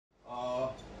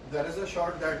there is a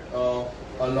shot that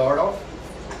a lot of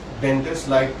dentists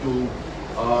like to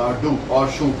do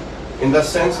or shoot. In the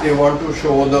sense, they want to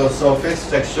show the surface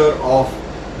texture of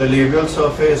the labial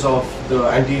surface of the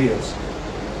anteriors.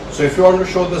 So if you want to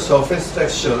show the surface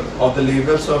texture of the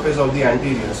labial surface of the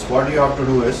anteriors, what you have to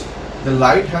do is, the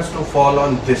light has to fall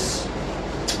on this,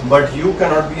 but you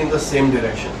cannot be in the same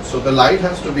direction. So the light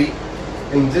has to be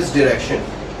in this direction,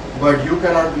 but you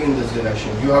cannot be in this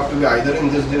direction. You have to be either in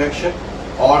this direction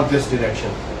or this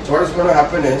direction. So what is going to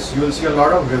happen is, you will see a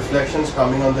lot of reflections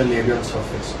coming on the labial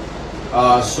surface.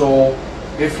 So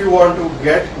if you want to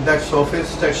get that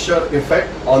surface texture effect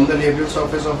on the labial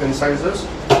surface of incisors,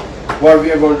 what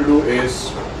we are going to do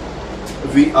is,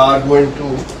 we are going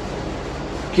to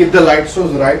keep the light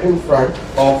source right in front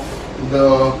of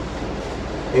the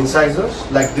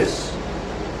incisors like this.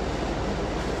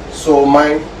 So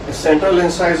my central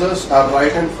incisors are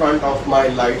right in front of my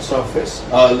light source,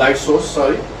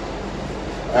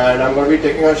 and I'm going to be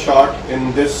taking a shot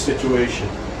in this situation.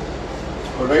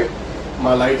 Alright,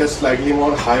 my light is slightly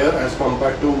more higher as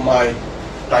compared to my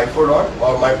tripod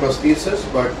or my prosthesis,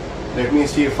 but let me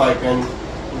see if I can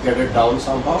get it down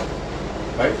somehow.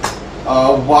 Right?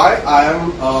 Why I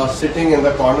am sitting in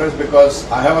the corner is because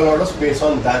I have a lot of space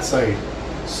on that side.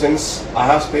 Since I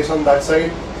have space on that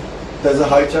side, there's a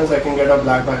high chance I can get a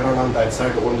black background on that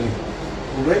side only.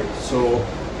 Right? So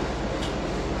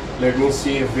let me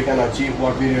see if we can achieve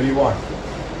what we really want.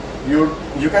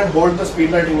 You can hold the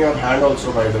speedlight in your hand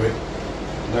also, by the way.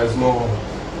 There's no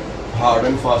hard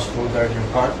and fast rule that you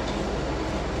can't.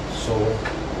 So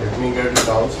let me get it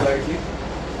down slightly.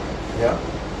 Yeah,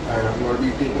 and I'm going to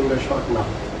be taking the shot now.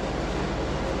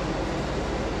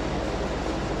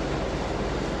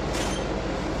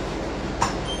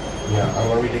 Yeah, I'm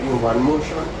going to be taking one more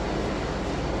shot.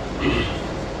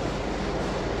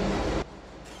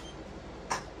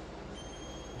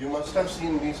 You must have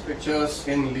seen these pictures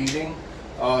in leading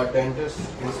dentist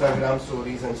Instagram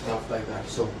stories and stuff like that.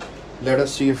 So let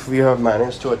us see if we have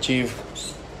managed to achieve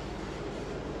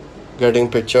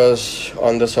getting pictures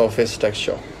on the surface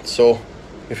texture. So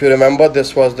if you remember,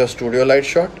 this was the studio light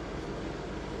shot.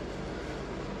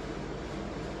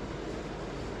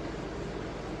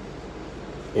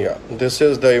 Yeah, this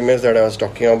is the image that I was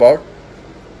talking about.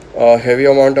 A heavy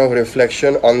amount of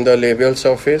reflection on the labial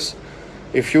surface.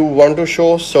 If you want to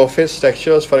show surface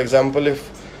textures, for example, if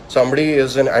somebody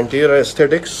is in anterior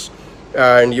aesthetics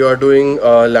and you are doing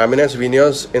laminates,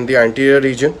 veneers in the anterior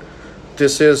region,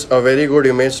 this is a very good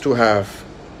image to have.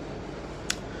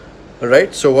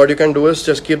 Right, so what you can do is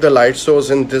just keep the light source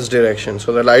in this direction.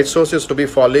 So the light source is to be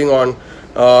falling on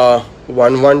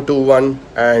 1121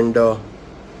 and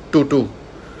 22.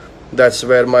 That's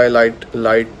where my light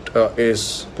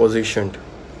is positioned.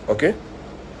 Okay,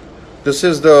 this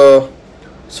is the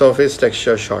surface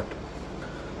texture shot.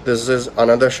 This is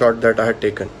another shot that I had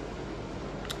taken.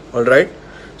 All right,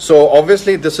 so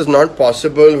obviously this is not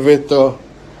possible with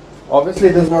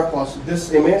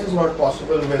this image is not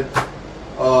possible with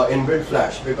inbuilt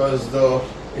flash, because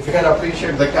if you can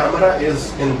appreciate, the camera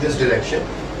is in this direction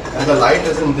and the light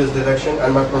is in this direction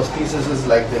and my prosthesis is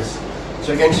like this.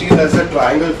 So you can see there's a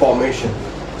triangle formation.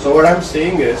 So what I'm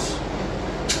saying is,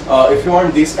 if you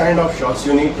want these kind of shots,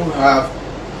 you need to have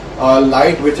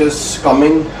light which is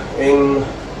coming in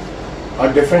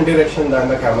a different direction than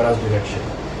the camera's direction.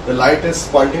 The light is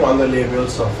pointing on the labial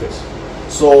surface.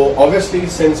 So obviously,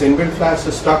 since inbuilt flash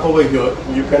is stuck over here,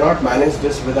 you cannot manage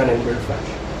this with an inbuilt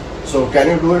flash. So can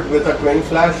you do it with a twin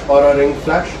flash or a ring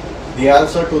flash? The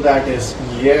answer to that is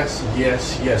yes,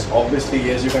 yes, yes. Obviously,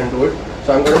 yes, you can do it.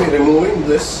 So I'm going to be removing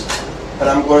this and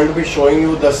I'm going to be showing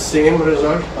you the same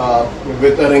result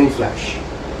with a ring flash.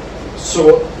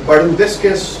 So, but in this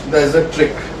case, there's a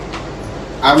trick.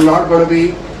 I'm not going to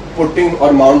be putting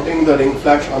or mounting the ring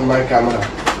flash on my camera.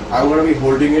 I'm going to be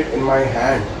holding it in my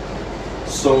hand.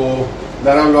 So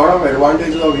there are a lot of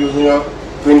advantages of using a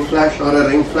twin flash or a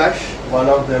ring flash. One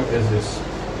of them is this.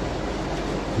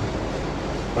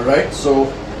 Alright,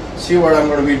 so see what I'm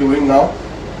going to be doing now.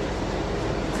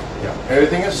 Yeah,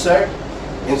 everything is set.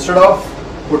 Instead of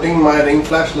putting my ring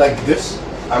flash like this,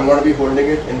 I'm going to be holding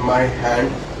it in my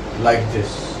hand like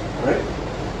this. Right?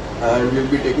 And we'll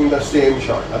be taking the same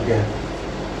shot again.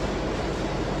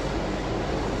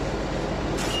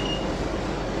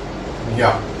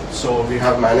 Yeah, so we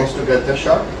have managed to get the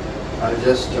shot. I'll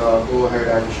just go ahead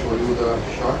and show you the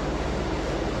shot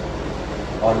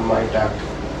on my tab.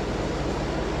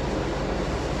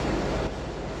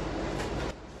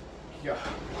 Yeah.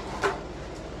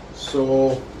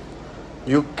 So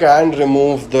you can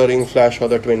remove the ring flash or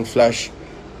the twin flash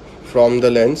from the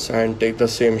lens and take the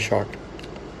same shot.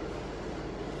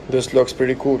 This looks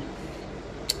pretty cool.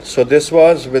 So this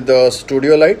was with the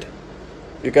studio light.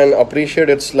 You can appreciate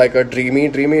it's like a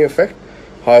dreamy effect.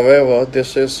 However,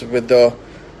 this is with the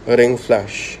ring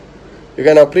flash. You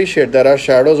can appreciate there are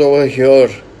shadows over here.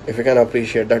 If you can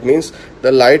appreciate, that means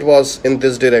the light was in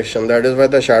this direction. That is why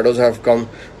the shadows have come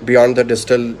beyond the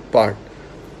distal part.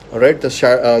 Alright,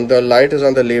 the light is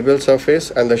on the label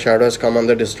surface and the shadow has come on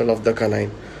the distal of the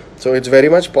canine. So it's very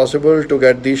much possible to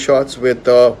get these shots with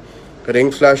a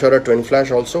ring flash or a twin flash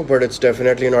also, but it's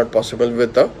definitely not possible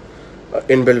with the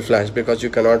inbuilt flash, because you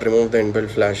cannot remove the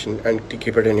inbuilt flash and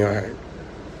keep it in your hand.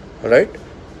 Alright,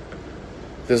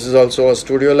 this is also a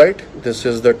studio light. This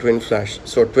is the twin flash.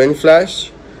 So twin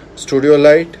flash, studio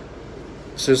light.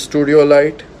 This is studio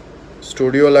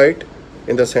light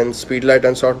in the sense speed light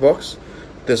and softbox.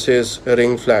 This is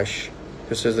ring flash.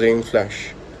 This is ring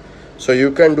flash. So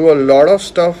you can do a lot of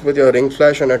stuff with your ring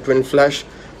flash and a twin flash,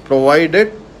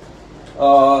 provided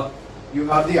you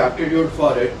have the aptitude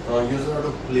for it. You just have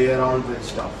to play around with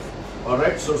stuff.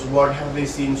 Alright, so what have we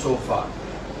seen so far?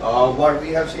 What we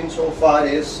have seen so far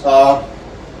is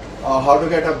how to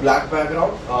get a black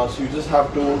background. So you just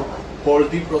have to hold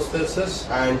the prosthesis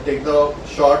and take the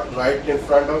shot right in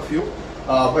front of you,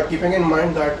 but keeping in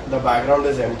mind that the background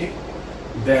is empty.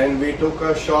 Then we took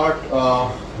a shot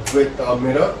with a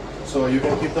mirror, so you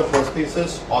can keep the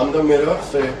prosthesis on the mirror.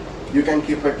 So you can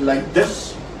keep it like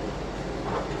this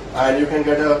and you can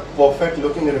get a perfect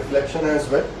looking reflection as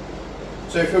well.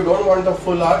 So if you don't want the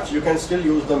full arch, you can still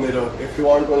use the mirror if you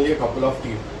want only a couple of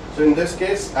teeth. So in this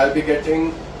case, I'll be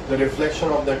getting the reflection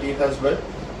of the teeth as well.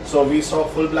 So we saw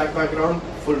full black background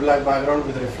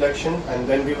with reflection, and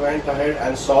then we went ahead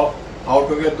and saw how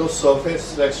to get those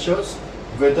surface textures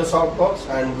with the softbox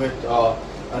and with a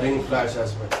ring flash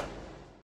as well.